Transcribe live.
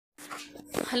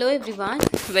Hello everyone,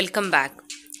 welcome back.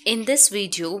 In this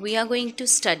video, we are going to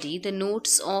study the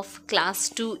notes of Class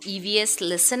 2 EVS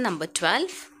lesson number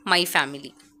 12, My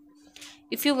Family.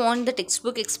 If you want the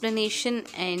textbook explanation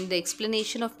and the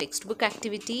explanation of textbook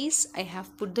activities, I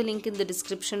have put the link in the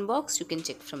description box. You can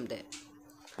check from there.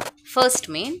 First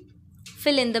main,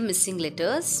 fill in the missing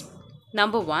letters.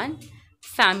 Number 1,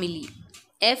 family.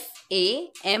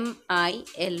 Family.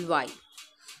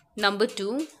 Number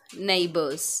 2,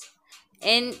 neighbors.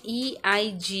 Neighbours.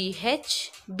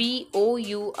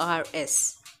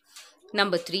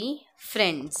 Number 3,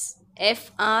 friends.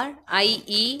 Friends.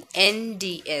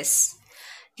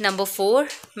 Number 4,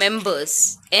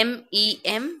 members.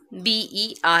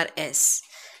 Members.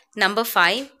 Number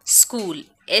 5, school.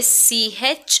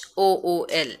 School.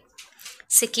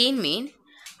 Second main,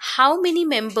 how many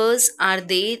members are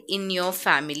there in your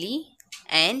family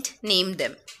and name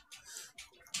them?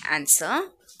 Answer.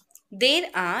 There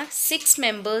are 6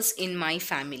 members in my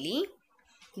family.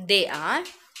 They are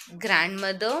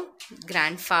grandmother,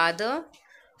 grandfather,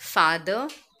 father,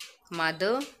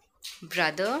 mother,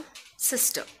 brother,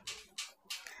 sister.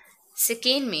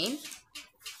 Second main,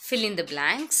 fill in the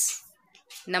blanks.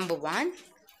 Number 1,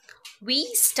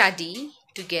 we study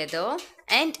together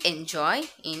and enjoy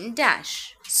in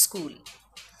dash school.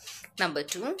 Number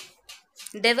 2,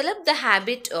 develop the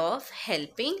habit of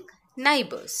helping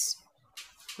neighbors.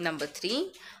 Number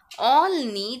 3, all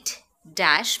need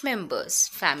dash members,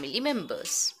 family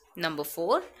members. Number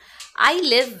 4, I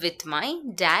live with my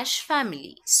dash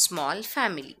family, small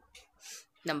family.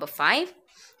 Number 5,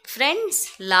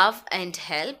 friends love and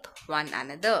help one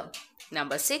another.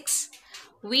 Number 6,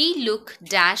 we look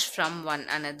dash from one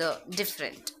another,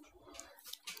 different.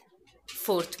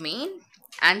 Fourth main,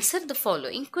 answer the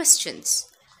following questions.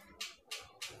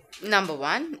 Number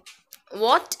 1,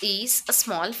 what is a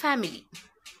small family?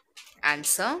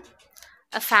 Answer.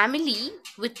 A family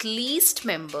with least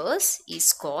members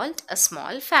is called a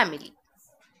small family.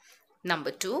 Number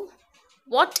 2,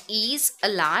 what is a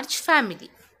large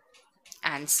family?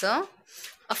 Answer.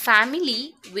 A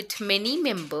family with many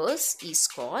members is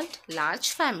called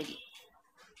large family.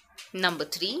 Number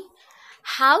 3,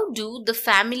 how do the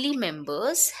family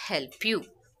members help you?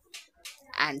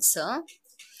 Answer.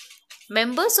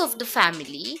 Members of the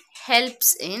family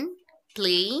helps in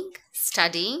playing,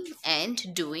 studying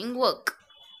and doing work.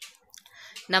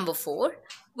 Number 4,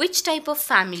 which type of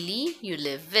family you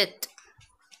live with?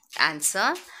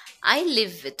 Answer. I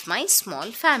live with my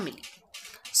small family.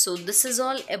 So this is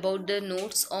all about the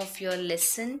notes of your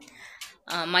lesson,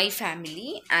 My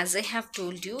Family. As I have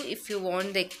told you, if you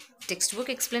want the textbook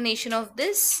explanation of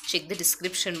this, check the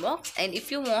description box. And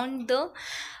if you want the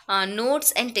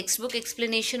notes and textbook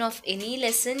explanation of any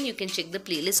lesson, you can check the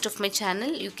playlist of my channel.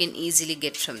 You can easily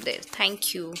get from there.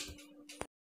 Thank you.